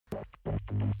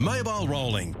Mobile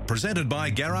Rolling, presented by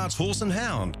Garrard's Horse and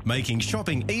Hound, making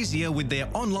shopping easier with their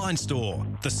online store.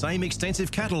 The same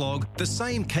extensive catalogue, the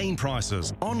same keen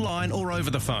prices, online or over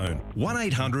the phone.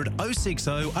 1800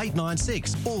 060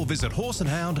 896 or visit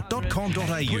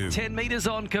horseandhound.com.au. Put 10 metres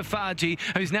on Kafaji,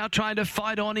 who's now trying to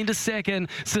fight on into second,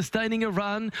 sustaining a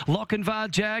run.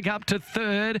 Lochinvar Jag up to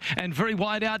third, and very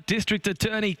wide out District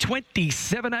Attorney,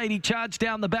 27.80 charge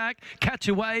down the back. Catch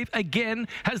a Wave again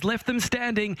has left them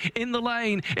standing in the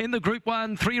lane. In the Group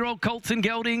 1, 3-year-old Colts and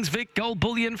Geldings, Vic Gold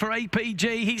Bullion for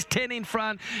APG. He's 10 in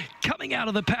front. Coming out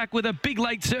of the pack with a big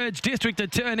late surge, District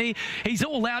Attorney. He's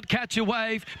all out, Catch a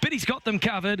Wave, but he's got them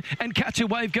covered, and Catch a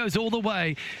Wave goes all the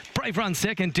way. Brave Run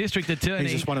second, District Attorney.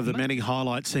 He's just one of the many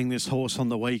highlights seeing this horse on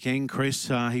the weekend, Chris.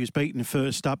 He was beaten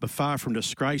first up, but far from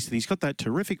disgraced. And he's got that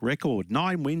terrific record,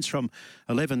 9 wins from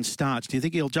 11 starts. Do you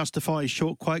think he'll justify his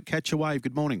short quote, Catch a Wave?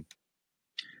 Good morning.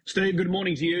 Steve, good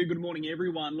morning to you. Good morning,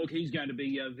 everyone. Look, he's going to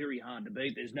be very hard to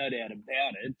beat. There's no doubt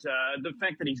about it. The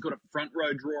fact that he's got a front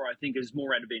row draw, I think, is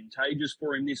more advantageous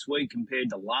for him this week compared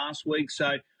to last week.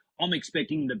 So I'm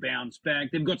expecting him to bounce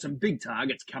back. They've got some big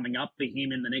targets coming up for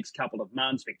him in the next couple of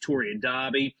months. Victoria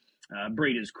Derby,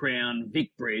 Breeders' Crown,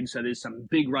 Vic Bred. So there's some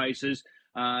big races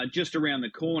just around the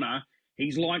corner.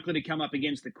 He's likely to come up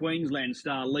against the Queensland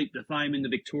star Leap to Fame in the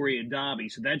Victoria Derby.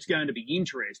 So that's going to be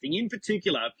interesting. In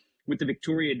particular, with the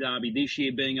Victoria Derby this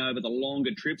year being over the longer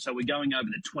trip. So we're going over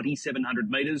the 2,700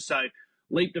 metres. So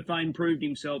Leap to Fame proved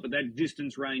himself at that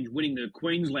distance range, winning the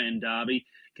Queensland Derby.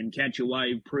 Can Catch a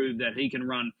Wave prove that he can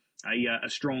run a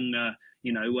strong,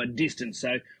 distance.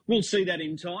 So we'll see that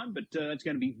in time, but it's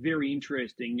going to be very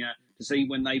interesting to see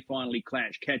when they finally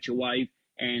clash, Catch a Wave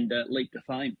and Leap to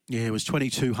Fame. Yeah, it was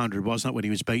 2,200, wasn't it, when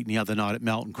he was beaten the other night at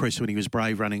Melton Chris when he was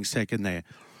brave running second there.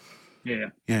 Yeah.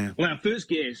 Well, our first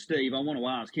guest, Steve, I want to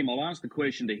ask him. I'll ask the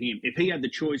question to him. If he had the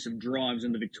choice of drives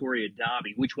in the Victoria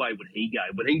Derby, which way would he go?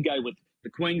 Would he go with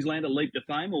the Queenslander Leap to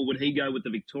Fame, or would he go with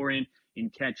the Victorian in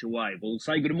Catch a Wave? We'll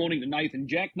say good morning to Nathan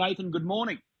Jack. Nathan, good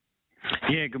morning.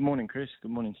 Yeah, good morning, Chris.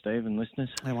 Good morning, Steve and listeners.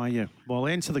 How are you? Well,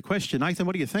 answer the question. Nathan,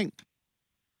 what do you think?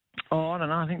 Oh, I don't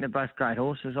know. I think they're both great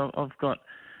horses. I've got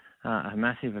a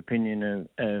massive opinion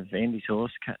of Andy's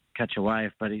horse, Catch a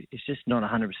Wave, but it's just not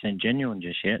 100% genuine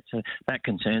just yet. So that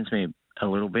concerns me a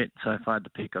little bit. So if I had to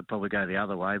pick, I'd probably go the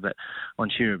other way. But on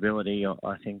sheer ability,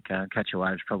 I think Catch a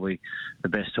Wave is probably the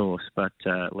best horse. But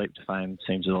Leap to Fame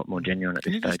seems a lot more genuine at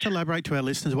this stage. Can you just elaborate to our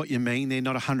listeners what you mean they're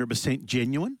not 100%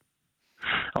 genuine?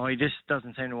 Oh, he just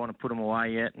doesn't seem to want to put them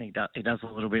away yet, and he does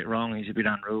a little bit wrong. He's a bit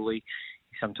unruly.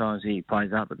 Sometimes he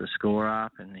plays up at the score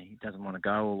up, and he doesn't want to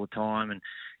go all the time. And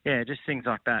yeah, just things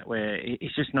like that where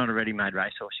he's just not a ready-made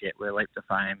racehorse yet. Where Leap to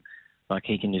Fame, like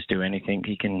he can just do anything.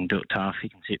 He can do it tough. He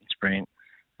can sit and sprint,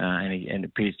 and it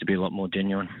appears to be a lot more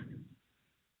genuine.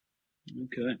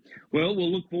 Okay. Well,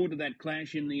 we'll look forward to that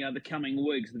clash in the coming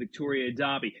weeks, the Victoria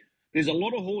Derby. There's a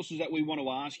lot of horses that we want to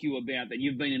ask you about that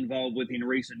you've been involved with in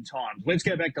recent times. Let's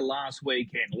go back to last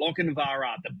weekend.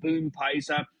 Lochinvar, the Boom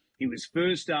Pacer. He was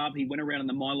first up. He went around in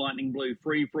the My Lightning Blue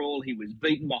free-for-all. He was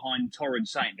beaten behind Torrid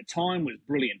Saint. The time was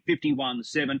brilliant,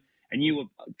 51.7, and you were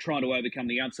trying to overcome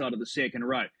the outside of the second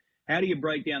row. How do you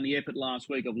break down the effort last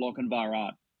week of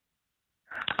Lochinvar?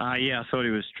 Yeah, I thought he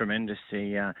was tremendous.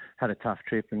 He had a tough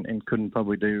trip and couldn't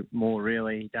probably do more,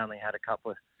 really. He'd only had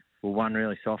one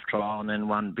really soft trial and then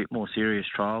one bit more serious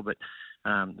trial, but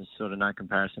there's sort of no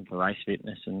comparison for race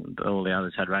fitness, and all the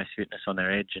others had race fitness on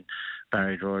their edge and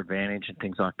barrier draw advantage and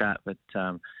things like that. But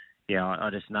I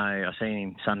just know I've seen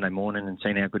him Sunday morning and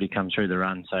seen how good he comes through the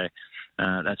run, so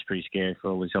that's pretty scary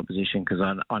for all his opposition because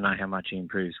I know how much he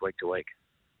improves week to week.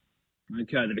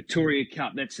 Okay, the Victoria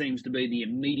Cup, that seems to be the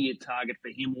immediate target for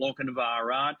him,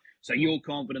 Lochinvar. So you're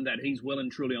confident that he's well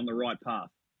and truly on the right path?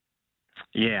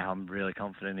 Yeah, I'm really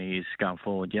confident he is going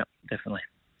forward. Yep, definitely.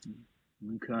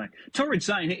 Okay. Torrid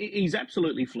Saint, he's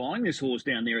absolutely flying this horse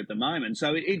down there at the moment.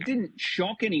 So it didn't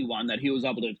shock anyone that he was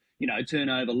able to, turn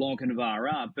over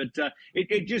Lochinvar. But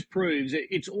it just proves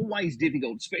it's always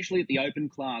difficult, especially at the open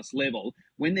class level.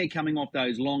 When they're coming off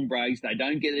those long breaks, they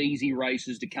don't get easy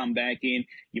races to come back in.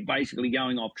 You're basically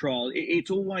going off trial.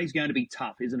 It's always going to be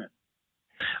tough, isn't it?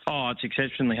 Oh, it's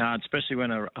exceptionally hard, especially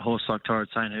when a horse like Torrid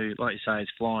Saint, who, like you say, is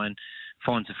flying,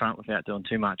 finds the front without doing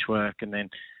too much work, and then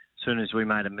as soon as we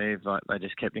made a move, they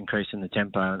just kept increasing the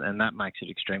tempo, and that makes it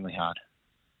extremely hard.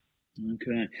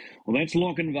 Okay. Well, that's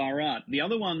Lochinvar. The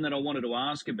other one that I wanted to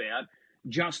ask about,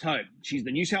 Just Hope. She's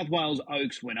the New South Wales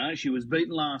Oaks winner. She was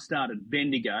beaten last start at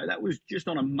Bendigo. That was just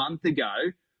on a month ago.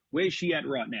 Where's she at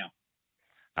right now?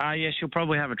 Yeah, she'll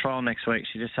probably have a trial next week.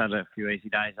 She just had a few easy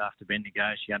days after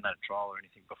Bendigo. She hadn't had a trial or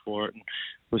anything before it, and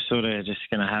was sort of just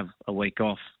going to have a week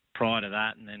off prior to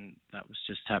that, and then that was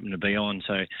just happened to be on.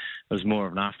 So it was more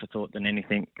of an afterthought than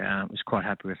anything. I was quite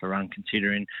happy with her run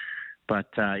considering. But,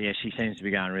 yeah, she seems to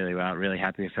be going really well. Really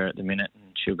happy with her at the minute,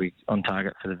 and she'll be on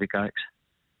target for the Vic Oaks.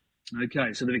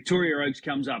 Okay, so the Victoria Oaks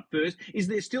comes up first. Is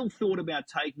there still thought about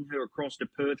taking her across to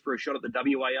Perth for a shot at the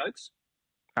WA Oaks?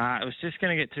 It was just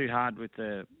going to get too hard with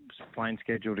the plane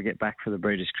schedule to get back for the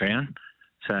Breeders' Crown.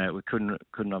 So we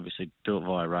couldn't obviously do it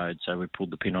via road, so we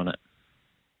pulled the pin on it.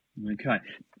 Okay.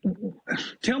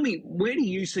 Tell me, where do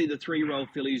you see the 3-year-old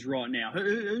fillies right now?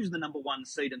 Who's the number one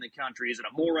seed in the country? Is it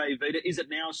Amore Vita? Is it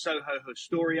now Soho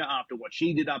Historia after what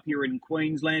she did up here in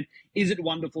Queensland? Is it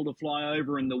Wonderful to Fly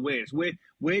Over in the West?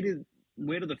 Where do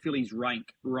the fillies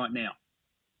rank right now?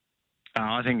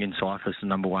 I think Encipher's the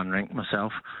number one rank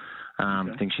myself.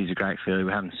 I think she's a great filly.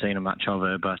 We haven't seen much of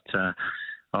her, but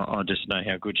I just know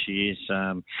how good she is.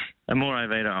 Amore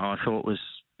Vita, I thought was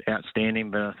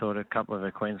outstanding, but I thought a couple of her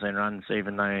Queensland runs,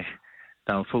 even though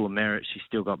they were full of merit, she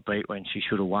still got beat when she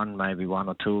should have won, maybe one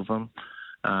or two of them.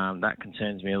 That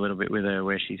concerns me a little bit with her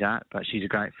where she's at, but she's a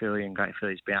great filly and great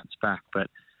fillies bounce back. But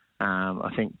I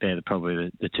think they're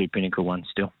probably the two pinnacle ones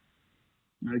still.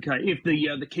 Okay, if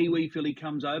the Kiwi filly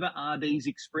comes over, RD's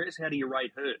Express, how do you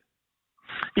rate her?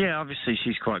 Yeah, obviously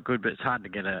she's quite good, but it's hard to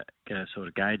get a sort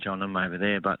of gauge on them over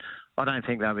there. But I don't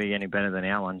think they'll be any better than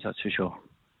our ones, that's for sure.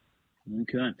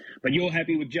 Okay, but you're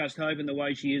happy with Just Hope and the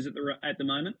way she is at the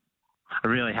moment?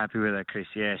 I'm really happy with her, Chris.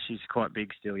 Yeah, she's quite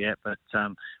big still yet, but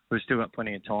we've still got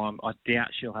plenty of time. I doubt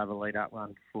she'll have a lead-up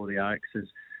run before the Oaks. There's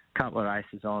a couple of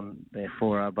races on there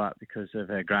for her, but because of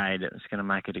her grade, it's going to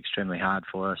make it extremely hard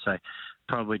for her. So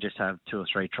probably just have 2 or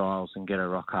 3 trials and get her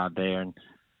rock hard there and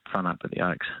front up at the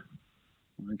Oaks.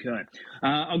 Okay.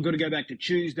 I've got to go back to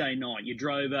Tuesday night. You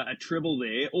drove a treble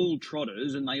there, all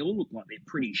trotters, and they all look like they're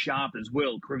pretty sharp as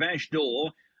well. Cravash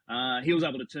Door, he was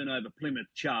able to turn over Plymouth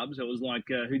Chubbs. It was like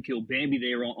who killed Bambi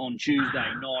there on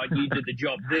Tuesday night. You did the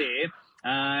job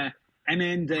there.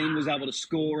 Amandine was able to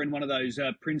score in one of those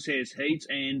Princess heats,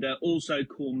 and also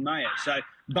Cormea. So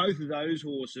both of those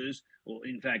horses, or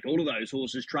in fact all of those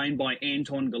horses, trained by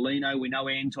Anton Galino. We know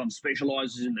Anton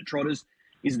specialises in the trotters.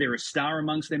 Is there a star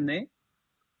amongst them there?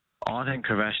 I think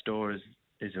Cravash Door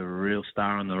is a real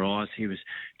star on the rise. He was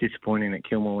disappointing at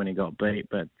Kilmore when he got beat,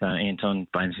 but Anton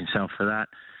blames himself for that.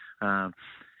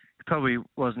 He probably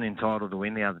wasn't entitled to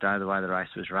win the other day the way the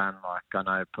race was run. Like, I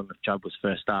know Plymouth Chubb was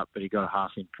first up, but he got a half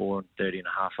in 4 and 30 and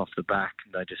a half off the back,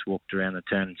 and they just walked around the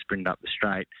turn and sprinted up the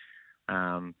straight.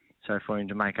 So for him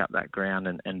to make up that ground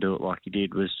and do it like he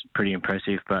did was pretty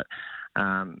impressive, but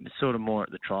sort of more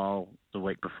at the trial the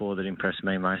week before that impressed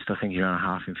me most. I think he ran a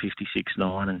half in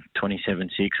 56.9 and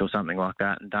 27.6 or something like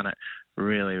that, and done it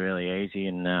really, really easy.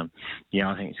 And yeah,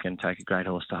 I think it's going to take a great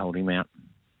horse to hold him out.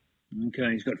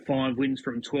 Okay, he's got 5 wins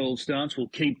from 12 starts. We'll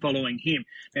keep following him.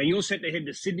 Now, you're set to head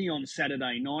to Sydney on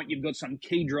Saturday night. You've got some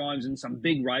key drives and some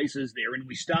big races there. And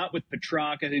we start with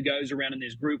Petrarca, who goes around in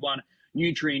this Group 1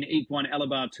 Nutrien Equine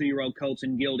Alabar 2-year-old Colts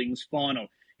and Geldings final.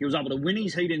 He was able to win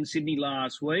his heat in Sydney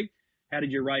last week. How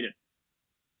did you rate it?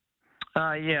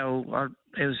 Yeah, well,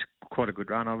 it was quite a good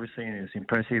run, obviously, and it was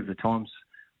impressive. The times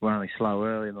were only slow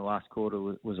early, and the last quarter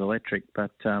was electric.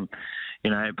 But, you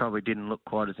know, it probably didn't look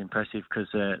quite as impressive because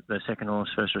the second horse,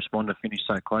 First Responder, finished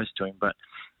so close to him. But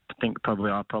I think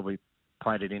I probably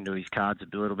played it into his cards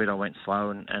a little bit. I went slow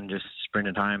and just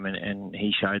sprinted home, and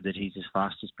he showed that he's as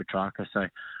fast as Petrarca. So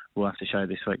we'll have to show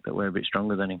this week that we're a bit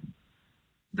stronger than him.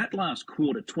 That last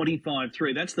quarter,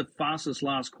 25.3, that's the fastest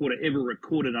last quarter ever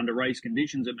recorded under race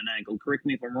conditions at Menangle. Correct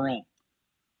me if I'm wrong.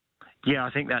 Yeah,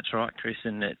 I think that's right, Chris,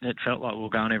 and it felt like we were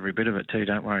going every bit of it too,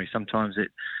 don't worry. Sometimes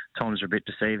times are a bit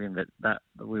deceiving, but that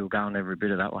we were going every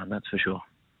bit of that one, that's for sure.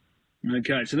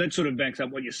 Okay, so that sort of backs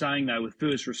up what you're saying, though, with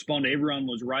First Responder. Everyone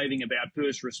was raving about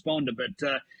First Responder,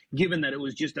 but given that it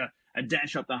was just a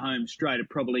dash up the home straight, it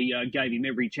probably gave him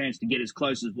every chance to get as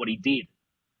close as what he did.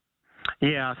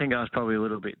 Yeah, I think I was probably a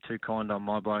little bit too kind on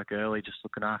my bloke early, just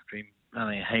looking after him,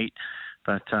 only a heat.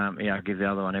 But, yeah, I'll give the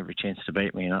other one every chance to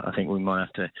beat me. And I think we might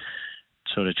have to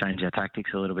sort of change our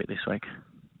tactics a little bit this week.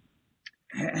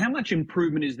 How much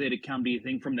improvement is there to come, do you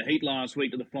think, from the heat last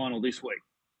week to the final this week?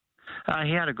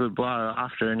 He had a good blow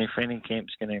after, and if any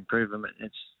camp's going to improve him,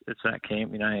 it's that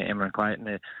camp. You know, Emma and Clayton,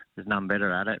 there's none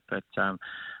better at it. But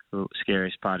the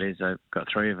scariest part is they've got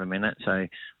 3 of them in it, so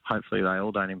hopefully they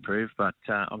all don't improve, but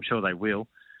I'm sure they will.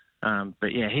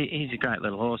 But, yeah, he's a great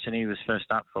little horse, and he was first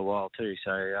up for a while too,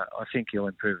 so I think he'll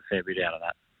improve a fair bit out of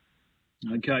that.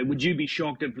 Okay. Would you be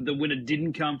shocked if the winner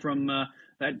didn't come from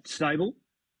that stable?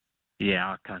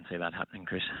 Yeah, I can't see that happening,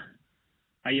 Chris.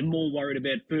 Are you more worried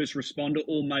about First Responder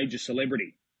or Major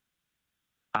Celebrity?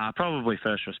 Probably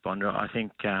First Responder. I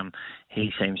think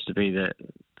he seems to be the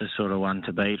sort of one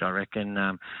to beat. I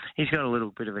reckon he's got a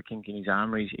little bit of a kink in his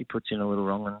armour. He puts in a little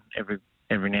wrong one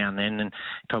every now and then, and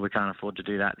probably can't afford to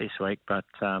do that this week. But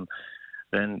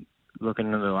then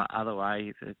looking the other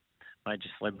way, the major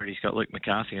celebrity's got Luke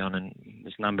McCarthy on, and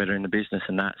there's none better in the business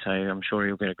than that. So I'm sure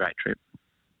he'll get a great trip.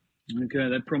 Okay,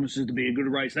 that promises to be a good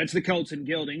race. That's the Colts and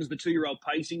Geldings, the 2-year-old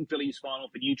pacing fillies final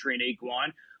for Nutrient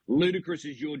Equine. Ludicrous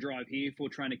is your drive here for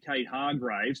trainer Kate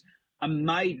Hargraves. A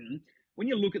maiden. When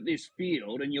you look at this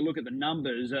field and you look at the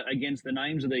numbers against the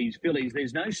names of these fillies,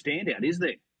 there's no standout, is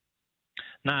there?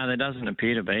 No, there doesn't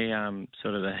appear to be.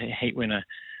 Sort of the heat winner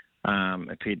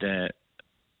appeared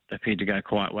to go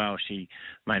quite well. She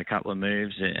made a couple of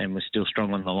moves and was still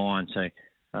strong on the line. So,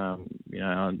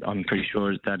 I'm pretty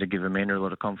sure that'd give Amanda a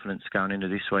lot of confidence going into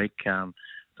this week.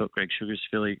 Thought Greg Sugar's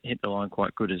filly hit the line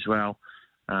quite good as well.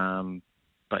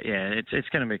 But yeah, it's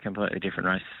going to be a completely different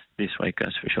race this week,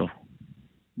 that's for sure.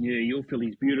 Yeah, your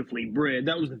filly's beautifully bred.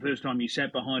 That was the first time you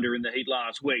sat behind her in the heat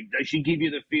last week. Does she give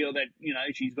you the feel that,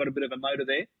 she's got a bit of a motor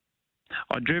there?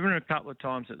 I'd driven her a couple of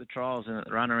times at the trials and at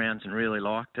the runarounds and really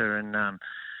liked her, and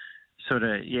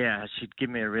she'd give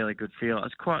me a really good feel. I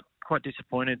was quite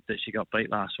disappointed that she got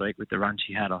beat last week with the run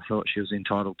she had. I thought she was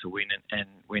entitled to win and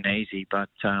win easy, but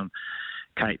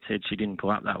Kate said she didn't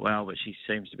pull up that well, but she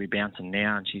seems to be bouncing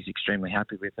now, and she's extremely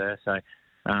happy with her. So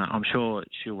I'm sure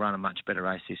she'll run a much better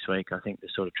race this week. I think the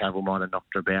sort of travel might have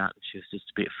knocked her about. She was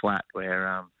just a bit flat,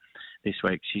 where this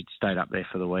week she'd stayed up there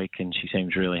for the week, and she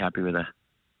seems really happy with her.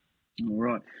 All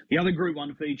right. The other Group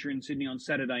 1 feature in Sydney on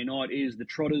Saturday night is the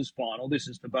Trotters final. This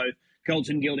is for both Colts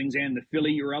and Geldings and the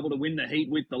filly. You were able to win the heat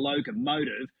with the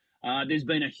Locomotive. There's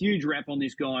been a huge rap on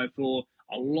this guy for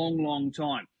a long, long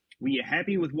time. Were you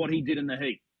happy with what he did in the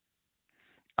heat?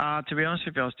 To be honest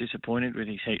with you, I was disappointed with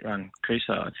his heat run, Chris.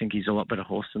 I think he's a lot better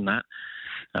horse than that.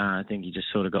 I think he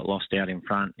just sort of got lost out in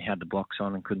front. He had the blocks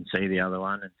on and couldn't see the other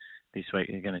one. And this week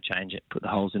they're going to change it, put the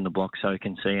holes in the block so he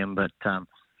can see them. But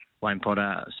Wayne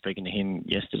Potter, speaking to him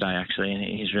yesterday actually, and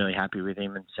he's really happy with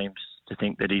him and seems to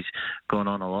think that he's gone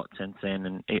on a lot since then.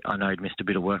 And I know he'd missed a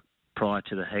bit of work prior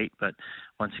to the heat, but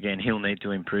once again, he'll need to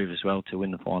improve as well to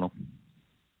win the final.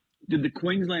 Did the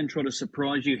Queensland Trotter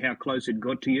surprise you how close it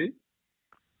got to you?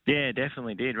 Yeah,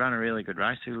 definitely did. Run a really good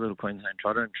race with a little Queensland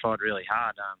Trotter and tried really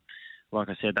hard. Like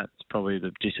I said, that's probably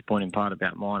the disappointing part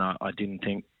about mine. I didn't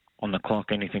think on the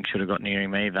clock anything should have got near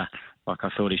him either. Like I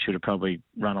thought he should have probably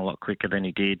run a lot quicker than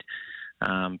he did.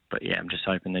 But yeah, I'm just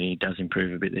hoping that he does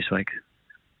improve a bit this week.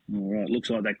 All right, looks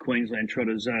like that Queensland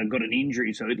Trotter's got an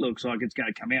injury, so it looks like it's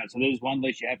going to come out. So there's one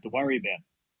less you have to worry about.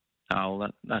 Oh, well,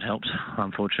 that helps.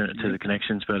 Unfortunate to the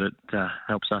connections, but it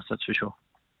helps us, that's for sure.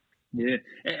 Yeah,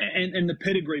 and the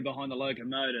pedigree behind the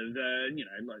Locomotive,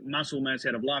 like muscle mass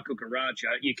out of La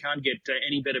Cucaracha, you can't get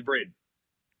any better bred.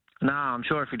 No, I'm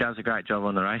sure if he does a great job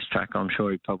on the racetrack, I'm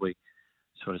sure he'd probably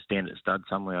sort of stand at stud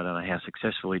somewhere. I don't know how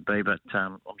successful he'd be, but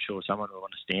I'm sure someone will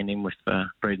want to stand him with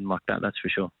breeding like that, that's for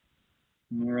sure.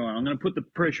 All right, I'm going to put the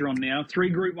pressure on now. 3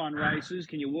 Group 1 races.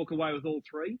 Can you walk away with all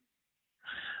 3?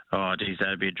 Oh, geez,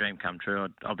 that'd be a dream come true.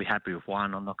 I'll be happy with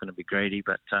one. I'm not going to be greedy,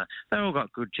 but they've all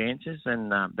got good chances,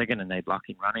 and they're going to need luck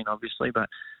in running, obviously, but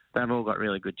they've all got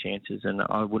really good chances, and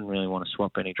I wouldn't really want to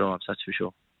swap any drives, that's for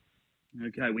sure.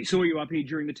 Okay, we saw you up here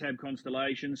during the Tab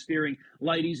Constellation, steering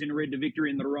Ladies in Red to victory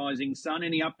in the Rising Sun.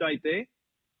 Any update there?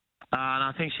 And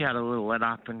I think she had a little let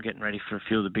up and getting ready for a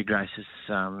few of the big races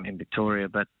in Victoria,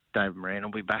 but David Moran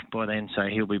will be back by then, so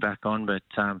he'll be back on, but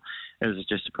it was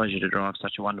just a pleasure to drive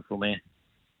such a wonderful mare.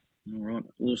 All right,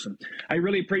 awesome. I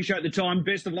really appreciate the time.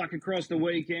 Best of luck across the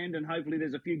weekend, and hopefully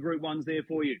there's a few Group 1s there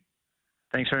for you.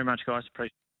 Thanks very much, guys.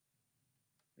 Appreciate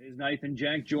it. There's Nathan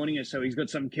Jack joining us. So he's got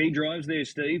some key drives there,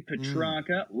 Steve.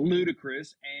 Petrarca,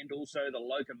 Ludicrous, and also the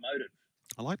Locomotive.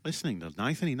 I like listening to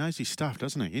Nathan. He knows his stuff,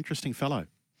 doesn't he? Interesting fellow.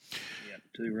 Yeah,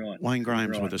 too right. Wayne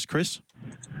Graham's with us. Chris?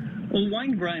 Well,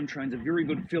 Wayne Graham trains a very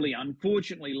good filly.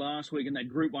 Unfortunately, last week in that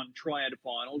Group 1 triad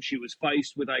final, she was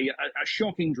faced with a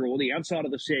shocking draw, the outside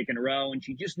of the second row, and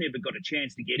she just never got a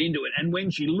chance to get into it. And when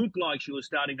she looked like she was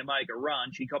starting to make a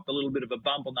run, she copped a little bit of a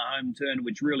bump on the home turn,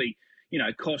 which really,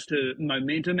 cost her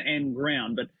momentum and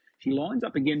ground. But she lines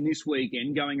up again this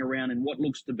weekend, going around in what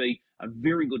looks to be a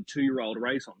very good 2-year-old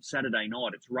race on Saturday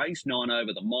night. It's race 9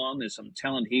 over the mile. There's some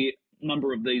talent here. A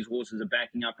number of these horses are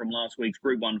backing up from last week's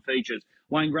Group 1 features.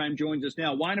 Wayne Graham joins us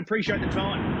now. Wayne, appreciate the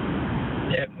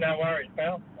time. Yep, no worries,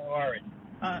 pal. No worries.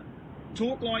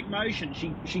 Talk Like Motion.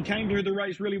 She came to the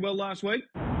race really well last week.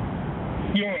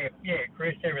 Yeah,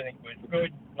 Chris, everything was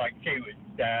good. Like she was,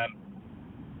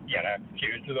 she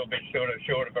was a little bit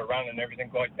short of a run and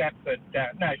everything like that. But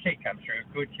no, she come through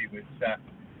good. She was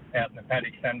out in the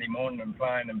paddock Sunday morning and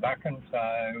playing and bucking. So,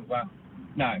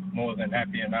 no, more than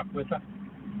happy enough with her.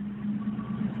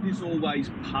 Is this always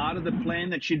part of the plan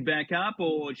that she'd back up,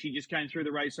 or she just came through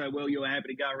the race so well you were happy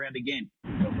to go around again?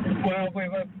 Well, we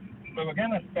were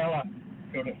going to spell her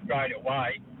sort of straight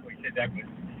away. We said that was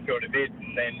sort of it,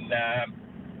 and then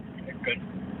it could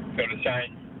sort of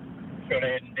change, sort of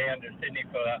heading down to Sydney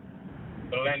for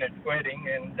Leonard's wedding,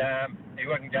 and he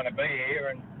wasn't going to be here,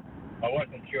 and I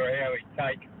wasn't sure how he'd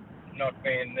take not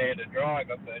being there to drive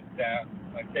her, but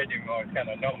I said to him I was going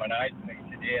to nominate, and he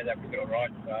said, yeah, that was all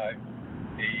right, so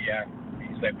he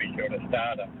let me sort of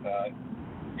start her, so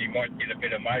he might get a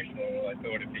bit emotional, I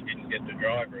thought, if he didn't get to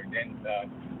drive her again, so,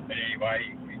 but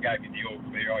anyway, he gave me the all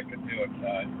clear I could do it,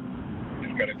 so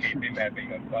just got to keep him happy,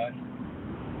 I suppose.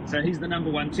 So he's the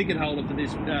number one ticket holder for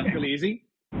this filly, is he?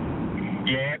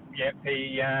 Yep.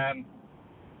 He a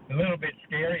little bit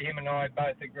scary. Him and I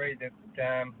both agree that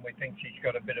we think she's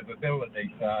got a bit of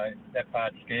ability, so that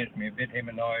part scares me a bit. Him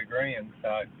and I agree, and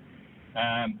so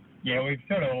we've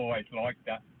sort of always liked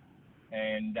her,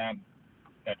 and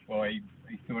that's why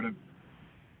he sort of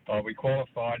we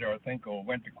qualified her, I think, or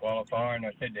went to qualify, and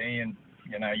I said to Ian,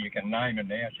 you can name her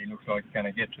now. She looks like she's going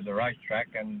to get to the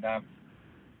racetrack, and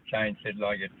Shane said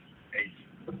he's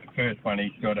the first one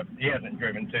he hasn't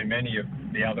driven too many of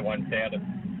the other ones out of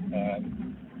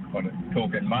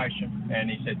Talk in Motion, and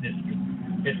he said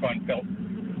this one felt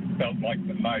like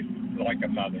the most like a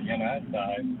mother,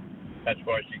 so that's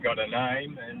why she got a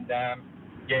name, and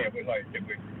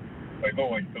we've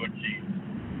always thought she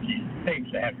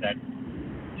seems to have that.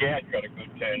 She has got a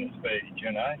good turn of speed,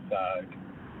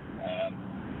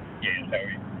 so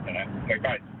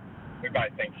we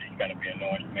both think she's going to be a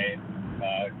nice mare.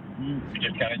 We're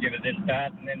just going to give it this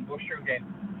start and then bush her again.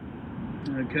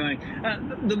 Okay.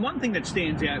 The one thing that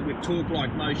stands out with Talk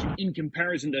Like Motion in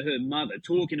comparison to her mother,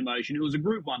 Talk in Motion, who was a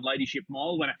Group 1 Ladyship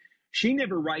mile winner, she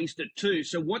never raced it too.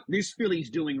 So what this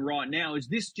filly's doing right now, is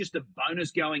this just a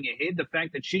bonus going ahead? The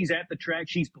fact that she's at the track,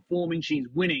 she's performing, she's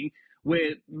winning,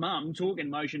 where Mum, Talk in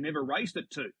Motion, never raced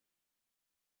it too.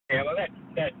 Yeah, well,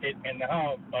 that's it. And the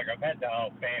whole, I've had the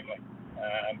whole family.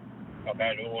 I've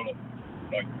had all of,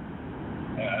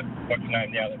 what's the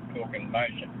name, the other Talk in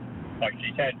Motion. I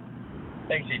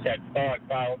think she's had 5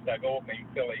 foals. They've all been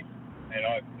fillies, and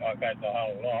I've had the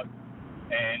whole lot.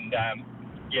 And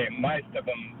most of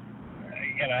them,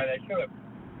 they sort of,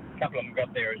 a couple of them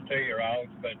got there as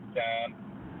 2-year-olds, but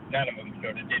none of them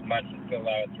sort of did much until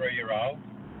they were 3-year-olds.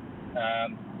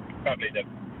 Probably the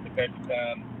best,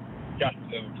 just a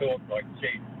little Talk,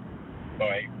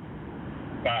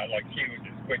 she was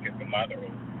as quick as the mother,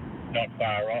 or not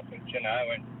far off it,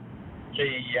 and she,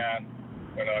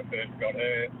 when I first got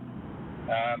her,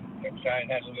 Shane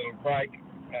had a little break.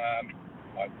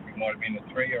 It might have been a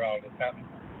 3-year-old or something,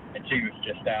 and she was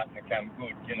just starting to come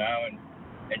good,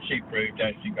 and she proved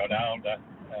as she got older,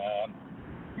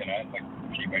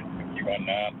 she went 51,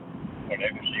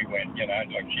 whatever she went,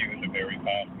 she was a very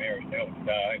fast mare herself.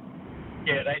 So,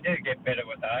 they do get better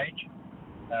with age,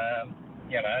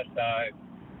 so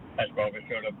that's why we're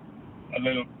sort of a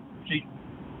little, she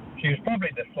was probably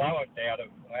the slowest out of,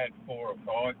 I had 4 or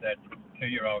 5 that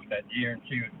 2-year-olds that year, and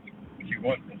she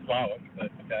was the slowest,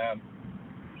 but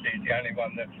she's the only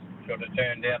one that's sort of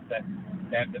turned out to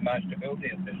have the most ability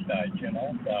at this stage, so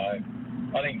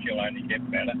I think she'll only get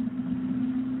better.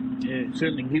 Yeah, it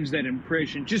certainly gives that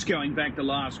impression. Just going back to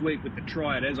last week with the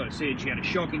Triad, as I said, she had a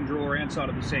shocking draw outside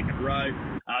of the second row.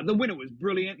 The winner was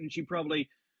brilliant, and she probably,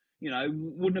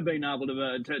 wouldn't have been able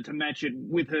to match it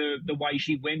with her the way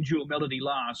she went Jewel Melody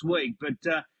last week. But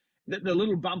the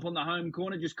little bump on the home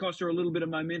corner just cost her a little bit of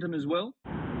momentum as well.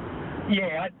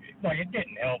 Yeah, it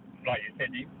didn't help. Like you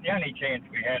said, the only chance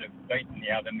we had of beating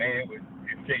the other mare was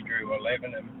if she drew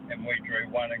 11 and we drew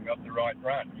 1 and got the right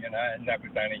run, and that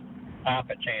was only half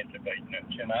a chance of beating it,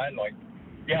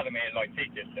 The other mare,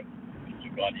 she's just a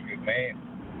bloody good mare.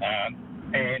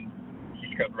 And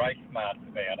she's got race smarts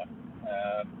about her.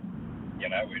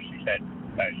 Where she's had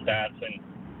those starts and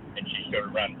she's sort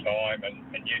of run time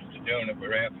and used to doing it,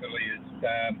 where our filly is,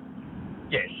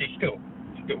 she's still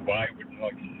wayward.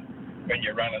 When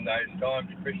you're running those times,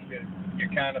 Chris, you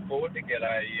can't afford to get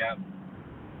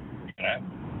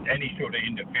any sort of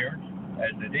interference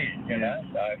as it is,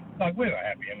 So, we were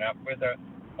happy enough with her.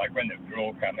 When the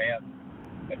draw come out,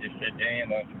 I just said, Dan,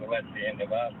 well, that's the end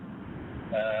of us.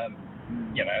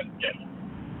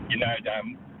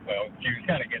 She was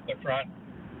going to get the front,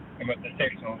 and with the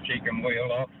sectional she can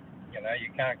wheel off.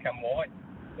 You can't come wide.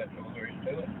 That's all there is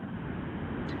to it.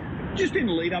 Just in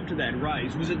the lead up to that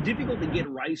race, was it difficult to get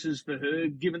races for her,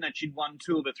 given that she'd won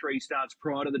 2 of the 3 starts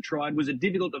prior to the Triad? Was it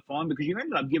difficult to find, because you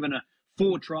ended up giving her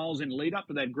 4 trials in lead up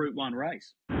to that Group 1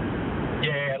 race.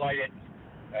 Yeah, like it's,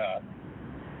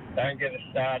 don't get us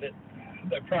started.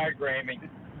 The programming,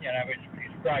 it's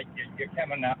great. You're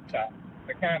coming up to,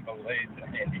 I can't believe the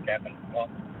handicapping.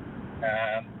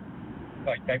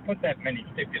 Like they put that many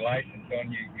stipulations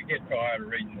on you. You get tired of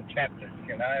reading the chapters,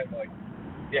 like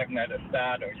you haven't had a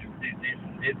start or you did this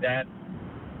and did that.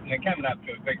 And they're coming up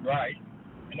to a big race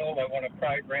and all they want to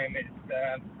program is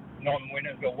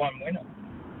non-winners or one winner.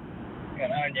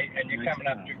 And you're coming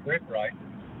up to grip races.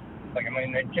 Like,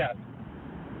 they're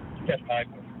just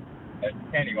hopeless. But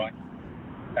anyway,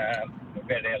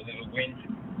 about our little wins,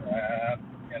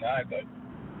 but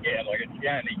yeah, like it's the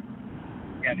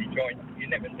only joint. You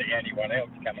never see anyone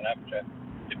else coming up to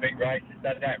big races.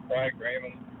 They don't program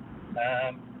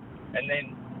them. And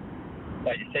then,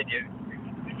 like you said,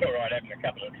 it's all right having a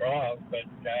couple of trials, but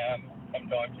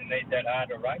sometimes you need that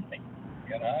harder racing,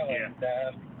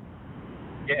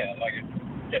 Yeah. And like it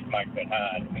just makes it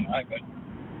hard, but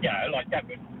like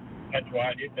that's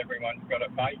why it is. Everyone's got a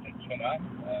patience,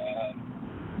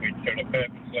 we sort of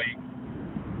purposely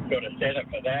sort of set it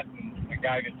for that, and we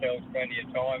gave ourselves plenty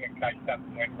of time in case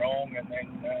something went wrong, and then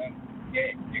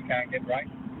you can't get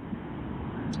racing.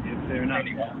 Yeah, fair enough.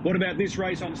 Anyway. What about this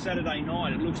race on Saturday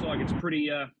night? It looks like it's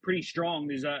pretty strong.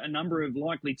 There's a number of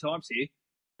likely types here.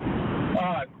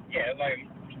 Oh, yeah, like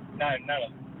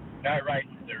no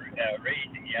races are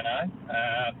easy,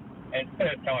 and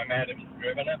first time Adam's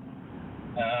driven it.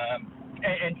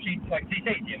 And she's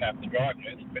easy enough to drive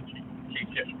this, but she's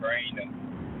just green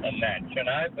and that,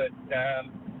 but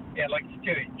like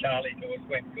Stewie and Charlie's always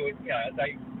went good.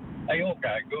 They all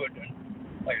go good, and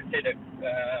like I said,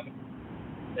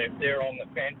 if they're on the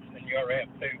fence and you're out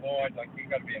too wide, like you've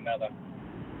got to be another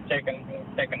second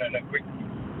and a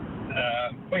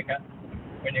quicker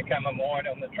when you're coming wide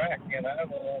on the track,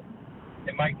 or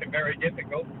it makes it very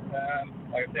difficult.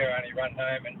 Like if they're only run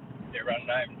home and they're running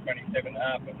home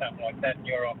 27.5 or something like that, and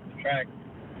you're off the track,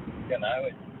 it's got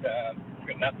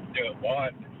nothing to do with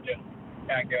wide. It's just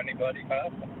can't go anybody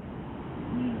faster.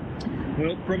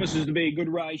 Well, promises to be a good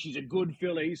race. She's a good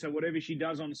filly, so whatever she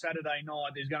does on Saturday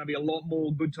night, there's going to be a lot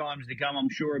more good times to come, I'm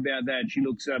sure about that. She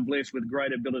looks blessed with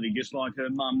great ability, just like her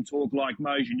mum, Talk Like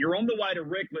Motion. You're on the way to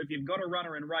Redcliffe. You've got a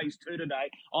runner in race 2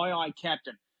 today, Aye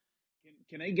Captain.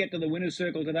 Can he get to the winner's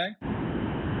circle today?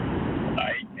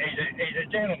 He's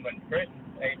a gentleman, Chris.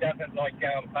 He doesn't like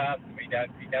going past them. He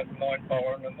doesn't mind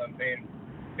following them and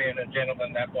being a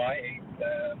gentleman that way.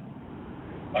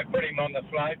 I put him on the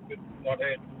float with what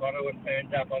horse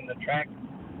turns up on the track.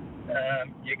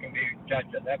 You can be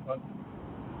judged at that one.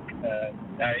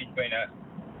 He's been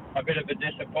a bit of a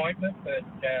disappointment, but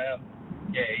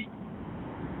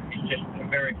he's just a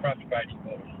very frustrating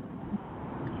horse.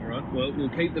 All right, well, we'll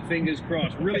keep the fingers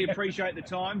crossed. Really appreciate the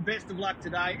time. Best of luck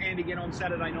today and again on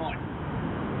Saturday night.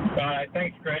 All right,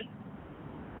 thanks, Chris.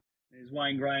 There's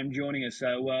Wayne Graham joining us.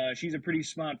 So she's a pretty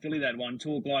smart filly, that one,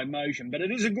 Talk Like Motion. But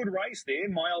it is a good race there.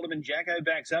 My Alderman Jacko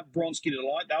backs up. Bronski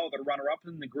Delight, they were the runner-up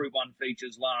in the Group 1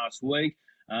 features last week.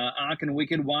 Ark and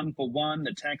Wicked, 1 for 1.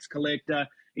 The Tax Collector,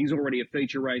 he's already a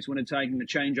feature race winner, taking the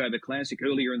Changeover Classic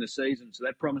earlier in the season. So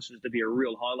that promises to be a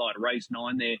real highlight. Race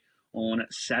 9 there on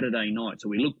Saturday night. So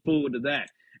we look forward to that.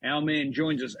 Our man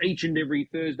joins us each and every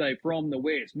Thursday from the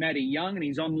West, Matty Young, and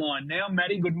he's online now.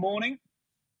 Matty, good morning.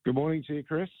 Good morning to you,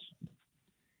 Chris.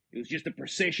 It was just a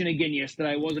procession again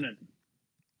yesterday, wasn't it?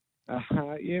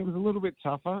 Yeah, it was a little bit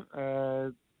tougher.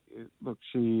 Look,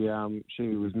 she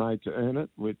was made to earn it,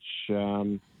 which,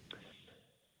 I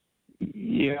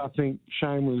think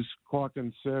Shane was quite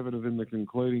conservative in the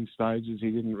concluding stages.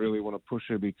 He didn't really want to push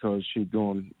her because she'd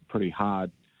gone pretty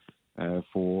hard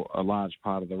for a large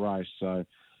part of the race. So,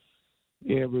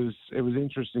 yeah, it was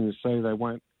interesting to see they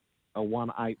went a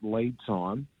 1:08 lead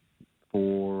time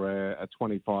for a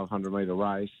 2,500 metre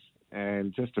race.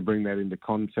 And just to bring that into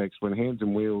context, when Hands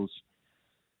and Wheels,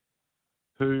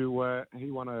 who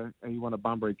he won a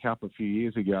Bunbury Cup a few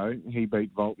years ago, he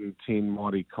beat Volton 10,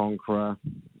 Mighty Conqueror,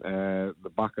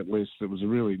 the Bucket List. It was a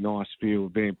really nice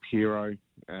field. Vampiro,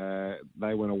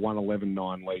 they went a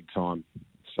 1:11.9 lead time.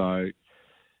 So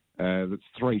that's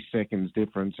 3 seconds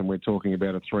difference, and we're talking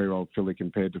about a 3-year-old filly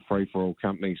compared to Free For All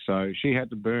Company. So she had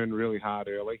to burn really hard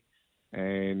early,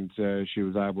 and she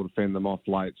was able to fend them off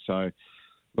late. So,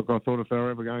 look, I thought if they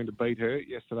were ever going to beat her,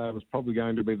 yesterday was probably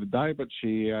going to be the day, but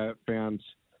she found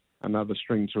another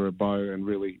string to her bow and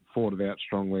really fought it out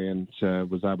strongly and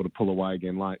was able to pull away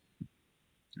again late.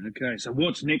 Okay, so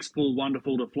what's next for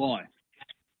Wonderful to Fly?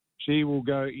 She will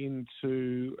go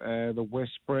into the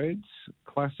Westbreds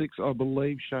Classics, I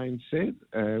believe Shane said,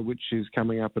 which is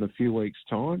coming up in a few weeks'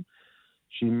 time.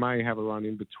 She may have a run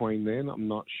in between then. I'm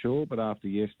not sure, but after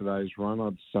yesterday's run,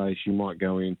 I'd say she might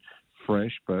go in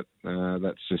fresh, but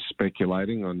that's just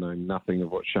speculating. I know nothing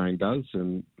of what Shane does,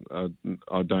 and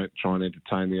I don't try and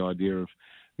entertain the idea of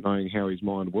knowing how his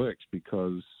mind works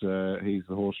because he's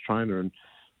the horse trainer and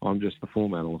I'm just the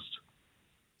form analyst.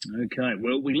 Okay,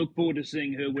 well, we look forward to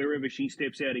seeing her wherever she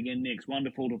steps out again next.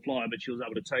 Wonderful to fly, but she was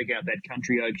able to take out that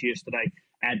Country Oaks yesterday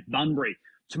at Bunbury.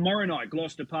 Tomorrow night,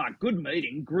 Gloucester Park. Good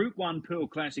meeting. Group 1 Pearl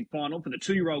Classic final for the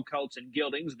 2-year-old colts and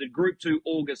geldings. The Group 2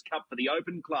 August Cup for the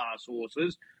open class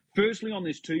horses. Firstly, on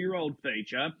this 2-year-old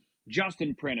feature,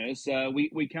 Justin Prentice.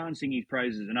 We can't sing his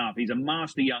praises enough. He's a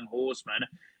master young horseman.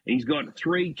 He's got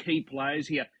 3 key players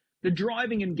here. The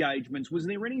driving engagements, was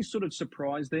there any sort of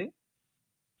surprise there?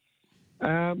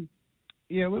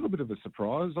 Yeah, a little bit of a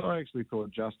surprise. I actually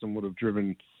thought Justin would have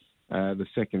driven the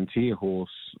second-tier horse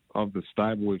of the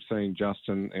stable. We've seen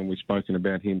Justin, and we've spoken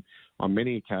about him on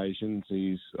many occasions.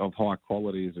 He's of high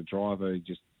quality as a driver. He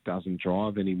just doesn't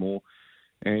drive anymore.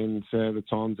 And the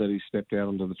times that he stepped out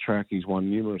onto the track, he's won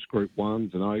numerous Group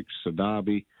 1s, an Oaks, a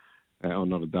Derby, or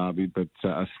not a Derby, but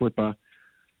a Slipper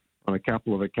on a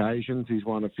couple of occasions. He's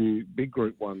won a few big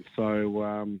Group 1s.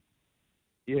 So,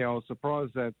 yeah, I was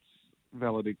surprised that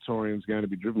Valedictorian's going to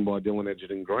be driven by Dylan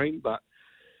Edgerton Green, but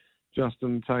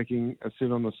Justin taking a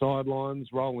sit on the sidelines,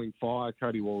 rolling fire.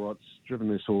 Cody Walright's driven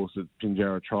this horse at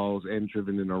Pinjarra Trials and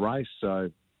driven in a race,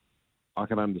 so I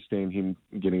can understand him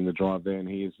getting the drive there, and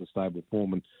he is the stable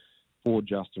foreman for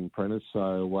Justin Prentice.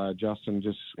 So Justin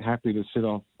just happy to sit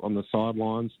off on the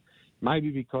sidelines, maybe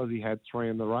because he had 3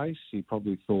 in the race. He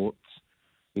probably thought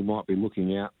he might be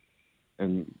looking out,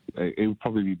 and it would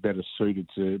probably be better suited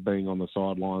to being on the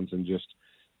sidelines and just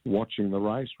watching the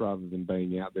race rather than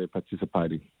being out there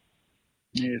participating.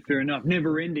 Yeah, fair enough.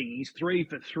 Never ending. He's 3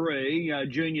 for 3.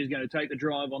 Junior's going to take the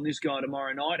drive on this guy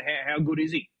tomorrow night. How good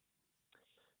is he?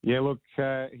 Yeah, look,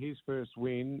 his first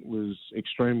win was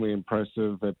extremely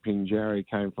impressive at Pinjarra. He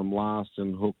came from last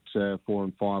and hooked 4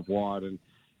 and 5 wide, and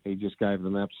he just gave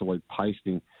them absolute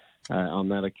pasting on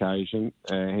that occasion.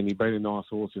 And he beat a nice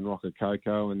horse in Rocket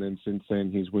Coco, and then since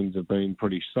then his wins have been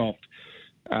pretty soft.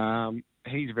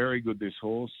 He's very good, this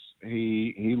horse.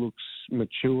 He looks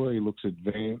mature, he looks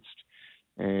advanced,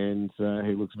 and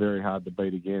he looks very hard to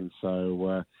beat again.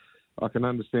 So I can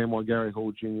understand why Gary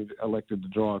Hall Jr. elected to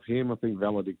drive him. I think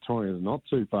Valedictorian is not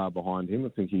too far behind him. I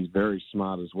think he's very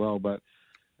smart as well, but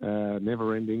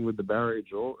never ending with the barrier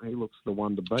draw. He looks the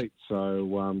one to beat.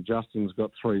 So Justin's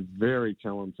got 3 very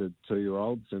talented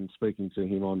 2-year-olds, and speaking to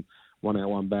him on 1 Out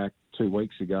 1 Back 2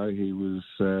 weeks ago, he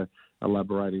was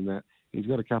elaborating that he's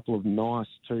got a couple of nice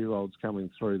 2-year-olds coming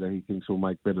through that he thinks will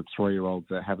make better 3-year-olds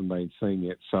that haven't been seen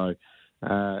yet. So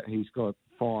he's got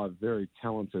 5 very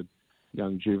talented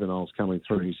young juveniles coming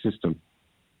through his system.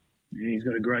 Yeah, he's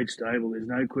got a great stable, there's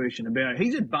no question about it.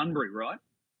 He's at Bunbury, right?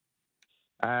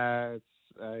 It's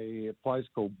a place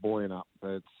called Boyanup.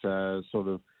 It's sort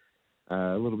of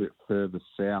a little bit further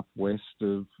southwest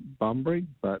of Bunbury,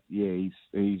 but yeah,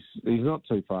 he's not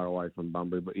too far away from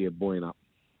Bunbury, but yeah, Boyanup.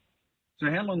 So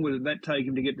how long would that take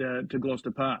him to get to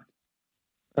Gloucester Park?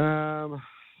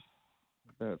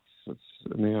 It's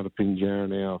now to Pinjarra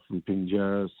now from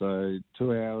Pinjarra, so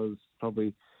 2 hours,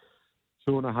 probably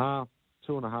 2.5,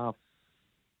 and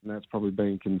that's probably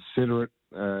being considerate.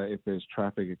 If there's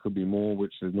traffic, it could be more,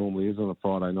 which there normally is on a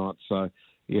Friday night. So,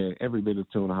 yeah, every bit of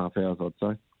 2.5 hours, I'd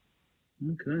say.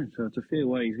 Okay, so it's a fair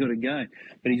way he's got to go.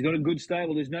 But he's got a good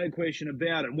stable, there's no question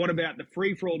about it. What about the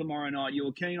free-for-all tomorrow night? You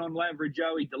were keen on Lavra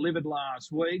Joe. He delivered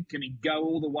last week. Can he go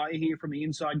all the way here from the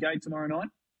inside gate tomorrow night?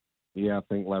 Yeah, I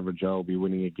think Lavra Joe will be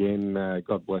winning again.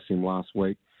 God bless him last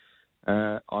week.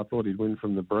 I thought he'd win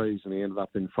from the breeze, and he ended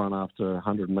up in front after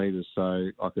 100 metres. So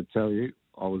I could tell you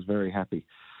I was very happy.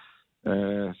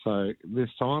 So this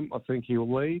time I think he'll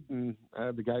lead, and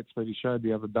the gate speed he showed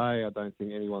the other day, I don't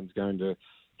think anyone's going to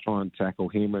try and tackle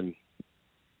him, and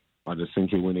I just think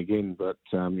he'll win again. But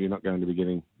you're not going to be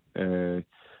getting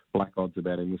black odds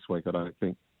about him this week, I don't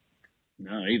think.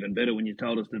 No, even better when you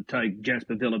told us to take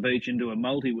Jasper Villa Beach into a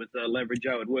multi with Lavra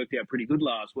Joe. It worked out pretty good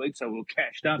last week, so we're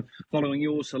cashed up following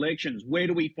your selections. Where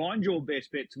do we find your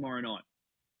best bet tomorrow night?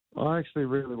 I actually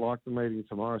really like the meeting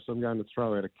tomorrow, so I'm going to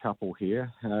throw out a couple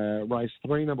here. Race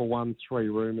 3, number 1, 3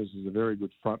 Rumours, is a very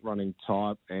good front-running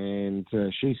type, and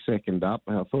she's second up.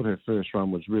 I thought her first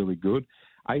run was really good.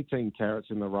 18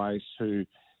 Carats in the race, who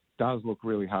does look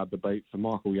really hard to beat for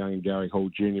Michael Young and Gary Hall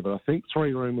Jr., but I think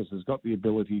 3 Rumours has got the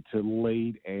ability to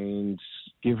lead and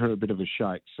give her a bit of a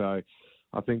shake. So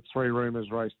I think 3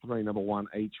 Rumours, race 3, number 1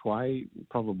 each way.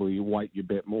 Probably weight your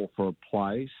bet more for a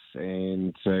place,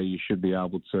 and you should be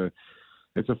able to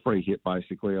it's a free hit,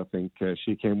 basically. I think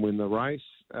she can win the race.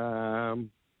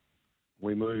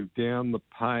 We move down the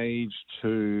page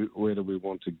to where do we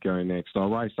want to go next?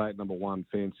 Race 8, number 1,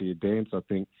 Fancy a Dance. I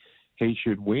think he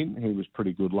should win. He was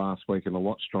pretty good last week in a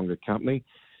lot stronger company.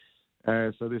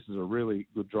 So this is a really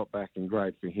good drop back in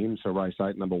grade for him. So race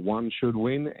 8, number 1 should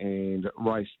win. And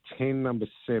race 10, number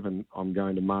 7, I'm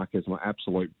going to mark as my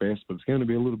absolute best. But it's going to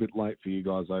be a little bit late for you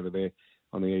guys over there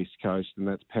on the East Coast. And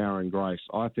that's Power and Grace.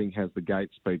 I think has the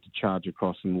gate speed to charge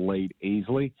across and lead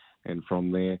easily. And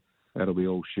from there, that'll be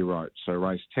all she wrote. So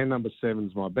race 10, number 7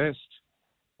 is my best.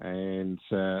 And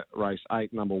race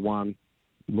 8, number 1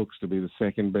 looks to be the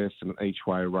second best. And each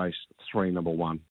way race 3, number 1.